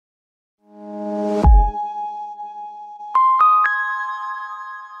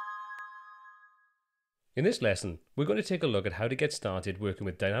In this lesson, we're going to take a look at how to get started working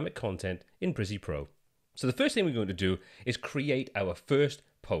with dynamic content in Brizy PRO. So the first thing we're going to do is create our first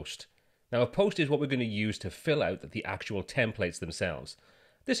post. Now a post is what we're going to use to fill out the actual templates themselves.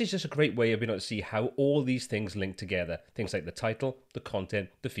 This is just a great way of being able to see how all these things link together, things like the title, the content,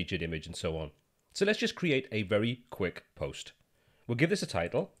 the featured image, and so on. So let's just create a very quick post. We'll give this a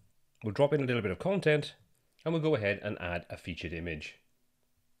title, we'll drop in a little bit of content, and we'll go ahead and add a featured image.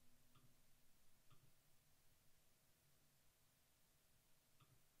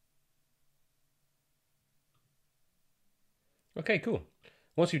 Okay, cool.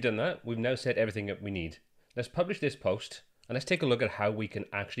 Once we've done that, we've now set everything up we need. Let's publish this post and let's take a look at how we can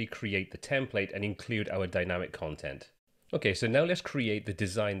actually create the template and include our dynamic content. Okay, so now let's create the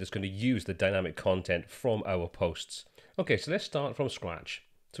design that's going to use the dynamic content from our posts. Okay, so let's start from scratch.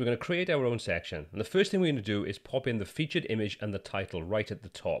 So we're going to create our own section. And the first thing we're going to do is pop in the featured image and the title right at the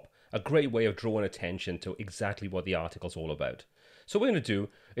top. A great way of drawing attention to exactly what the article's all about. So what we're going to do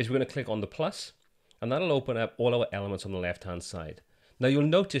is we're going to click on the plus, and that'll open up all our elements on the left-hand side. Now you'll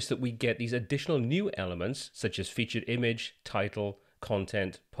notice that we get these additional new elements such as featured image, title,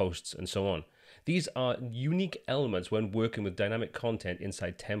 content, posts, and so on. These are unique elements when working with dynamic content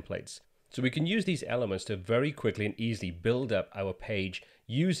inside templates. So we can use these elements to very quickly and easily build up our page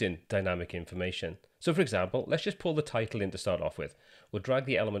using dynamic information. So for example, let's just pull the title in to start off with. We'll drag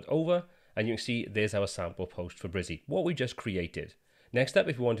the element over and you can see there's our sample post for Brizy, what we just created. Next up,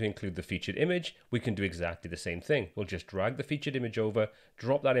 if we want to include the featured image, we can do exactly the same thing. We'll just drag the featured image over,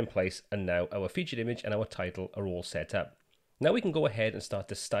 drop that in place, and now our featured image and our title are all set up. Now we can go ahead and start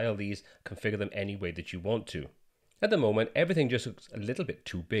to style these, configure them any way that you want to. At the moment, everything just looks a little bit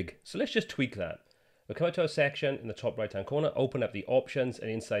too big, so let's just tweak that. We'll come out to our section in the top right-hand corner, open up the options,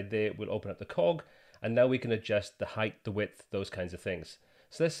 and inside there, we'll open up the cog, and now we can adjust the height, the width, those kinds of things.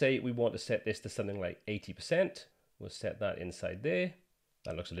 So let's say we want to set this to something like 80%. We'll set that inside there.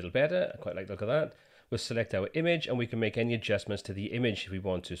 That looks a little better. I quite like the look of that. We'll select our image and we can make any adjustments to the image if we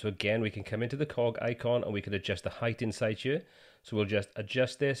want to. So again, we can come into the cog icon and we can adjust the height inside here. So we'll just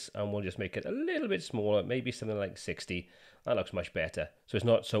adjust this and we'll just make it a little bit smaller, maybe something like 60. That looks much better. So it's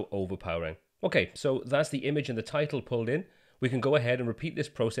not so overpowering. Okay, so that's the image and the title pulled in. We can go ahead and repeat this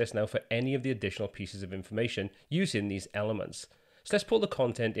process now for any of the additional pieces of information using these elements. So let's pull the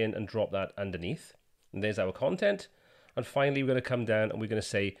content in and drop that underneath. And there's our content. And finally, we're going to come down and we're going to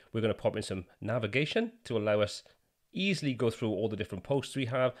say we're going to pop in some navigation to allow us easily go through all the different posts we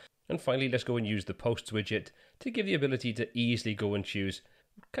have. And finally, let's go and use the posts widget to give the ability to easily go and choose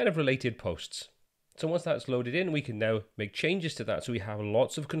kind of related posts. So once that's loaded in, we can now make changes to that so we have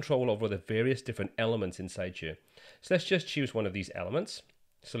lots of control over the various different elements inside here. So let's just choose one of these elements,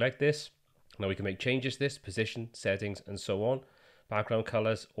 select this. Now we can make changes to this, position, settings, and so on. Background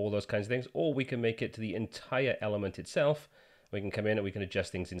colors, all those kinds of things, or we can make it to the entire element itself. We can come in and we can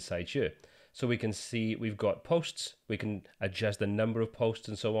adjust things inside here. So we can see we've got posts, we can adjust the number of posts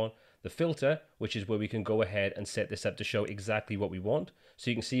and so on. The filter, which is where we can go ahead and set this up to show exactly what we want.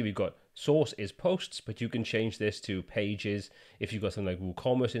 So you can see we've got source is posts, but you can change this to pages. If you've got something like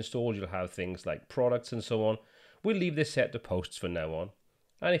WooCommerce installed, you'll have things like products and so on. We'll leave this set to posts from now on.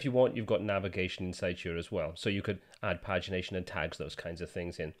 And if you want, you've got navigation inside here as well. So you could add pagination and tags, those kinds of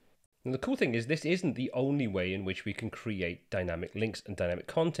things in. And the cool thing is this isn't the only way in which we can create dynamic links and dynamic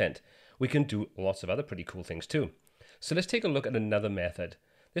content. We can do lots of other pretty cool things too. So let's take a look at another method.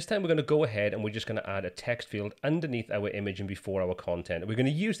 This time we're going to go ahead and we're just going to add a text field underneath our image and before our content. And we're going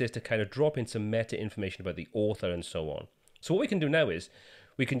to use this to kind of drop in some meta information about the author and so on. So what we can do now is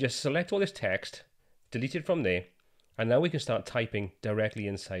we can just select all this text, delete it from there, and now we can start typing directly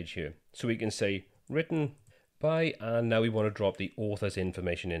inside here. So we can say written by, and now we want to drop the author's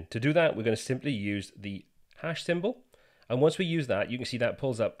information in. To do that, we're going to simply use the hash symbol. And once we use that, you can see that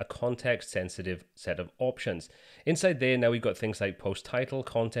pulls up a context sensitive set of options. Inside there, now we've got things like post title,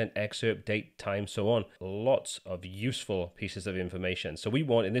 content, excerpt, date, time, so on. Lots of useful pieces of information. So we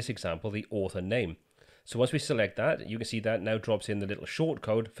want, in this example, the author name. So once we select that, you can see that now drops in the little short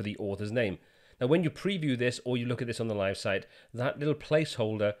code for the author's name. Now, when you preview this or you look at this on the live site, that little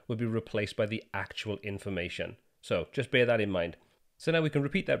placeholder will be replaced by the actual information. So just bear that in mind. So now we can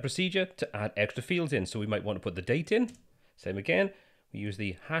repeat that procedure to add extra fields in. So we might want to put the date in. Same again. We use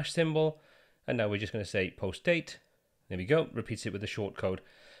the hash symbol. And now we're just going to say post date. There we go. Repeats it with the short code.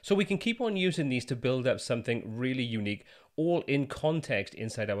 So we can keep on using these to build up something really unique, all in context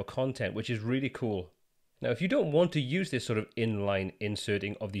inside our content, which is really cool. Now, if you don't want to use this sort of inline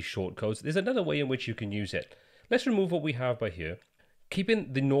inserting of these shortcodes, there's another way in which you can use it. Let's remove what we have by here.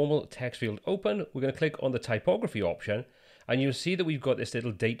 Keeping the normal text field open, we're going to click on the typography option, and you'll see that we've got this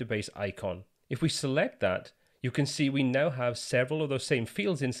little database icon. If we select that, you can see we now have several of those same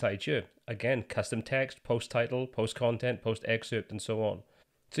fields inside here. Again, custom text, post title, post content, post excerpt, and so on.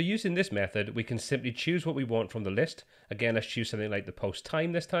 So using this method, we can simply choose what we want from the list. Again, let's choose something like the post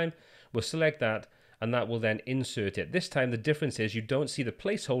time this time. We'll select that, and that will then insert it. This time, the difference is you don't see the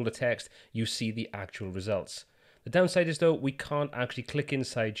placeholder text, you see the actual results. The downside is though, we can't actually click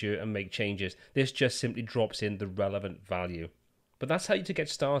inside here and make changes. This just simply drops in the relevant value. But that's how to get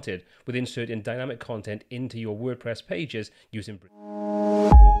started with inserting dynamic content into your WordPress pages using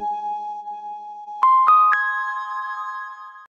Brizy.